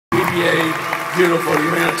HBA Beautiful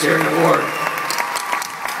Humanitarian Award.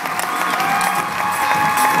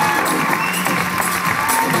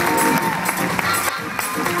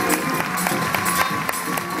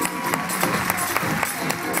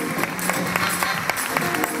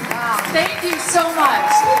 Thank you so much.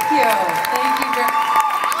 Thank you. Thank you.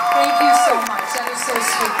 Thank you so much. That is so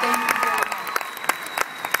sweet. Thank you very much.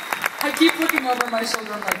 I keep looking over my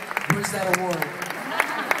shoulder. I'm like, where's that award?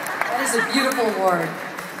 That is a beautiful award.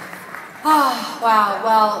 Oh, wow.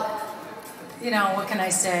 Well, you know, what can I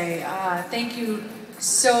say? Thank you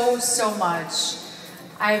so, so much.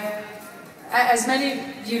 As many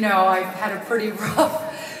of you know, I've had a pretty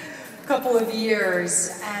rough couple of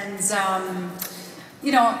years. And,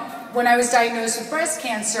 you know, when I was diagnosed with breast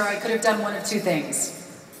cancer, I could have done one of two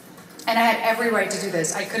things. And I had every right to do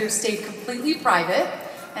this. I could have stayed completely private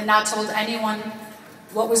and not told anyone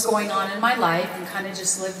what was going on in my life and kind of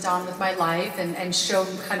just lived on with my life and shown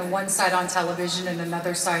kind of one side on television and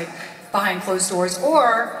another side behind closed doors.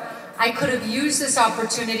 Or I could have used this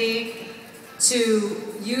opportunity to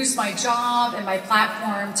use my job and my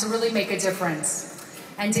platform to really make a difference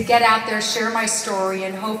and to get out there, share my story,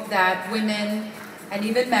 and hope that women and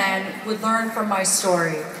even men would learn from my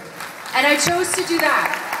story. And I chose to do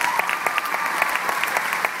that.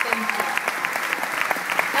 Thank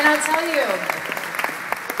you. And I'll tell you,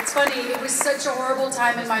 it's funny, it was such a horrible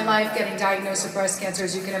time in my life getting diagnosed with breast cancer,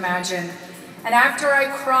 as you can imagine. And after I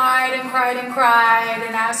cried and cried and cried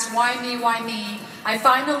and asked, why me, I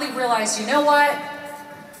finally realized, you know what?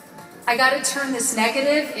 I gotta turn this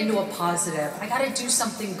negative into a positive. I gotta do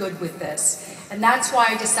something good with this. And that's why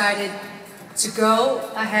I decided to go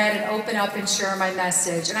ahead and open up and share my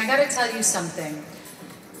message. And I gotta tell you something.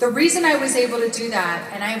 The reason I was able to do that,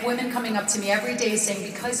 and I have women coming up to me every day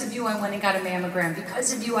saying, because of you I went and got a mammogram,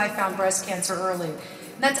 because of you I found breast cancer early. And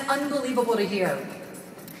that's unbelievable to hear.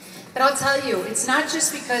 But I'll tell you, it's not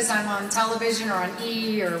just because I'm on television or on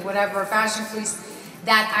E! Or whatever, Fashion Fleece,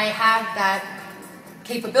 that I have that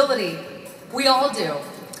capability. We all do.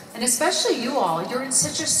 And especially you all, you're in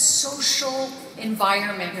such a social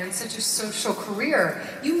environment, you're in such a social career.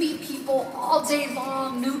 You meet people all day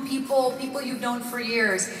long, new people, people you've known for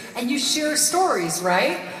years, and you share stories,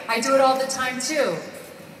 right? I do it all the time too.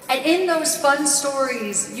 And in those fun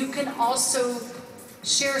stories, you can also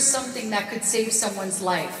share something that could save someone's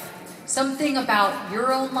life. Something about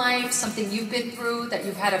your own life, something you've been through, that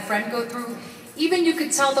you've had a friend go through. Even you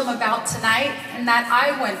could tell them about tonight and that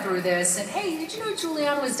I went through this. And hey, did you know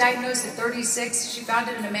Giuliana was diagnosed at 36? She found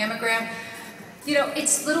it in a mammogram. You know,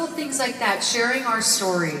 it's little things like that, sharing our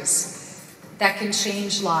stories that can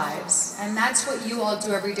change lives. And that's what you all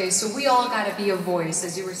do every day. So we all gotta be a voice,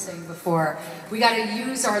 as you were saying before. We gotta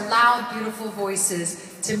use our loud, beautiful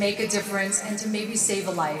voices to make a difference and to maybe save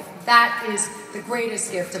a life. That is the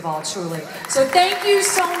greatest gift of all, truly. So thank you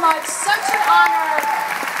so much, such an honor.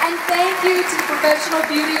 And thank you to the Professional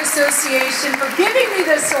Beauty Association for giving me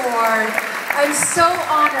this award. I'm so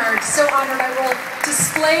honored, so honored. I will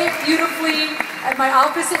display it beautifully at my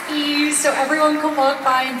office at E! So everyone can walk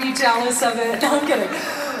by and be jealous of it. No, I'm kidding.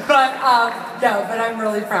 But no, but I'm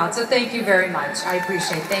really proud. So thank you very much. I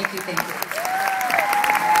appreciate it. Thank you, thank you.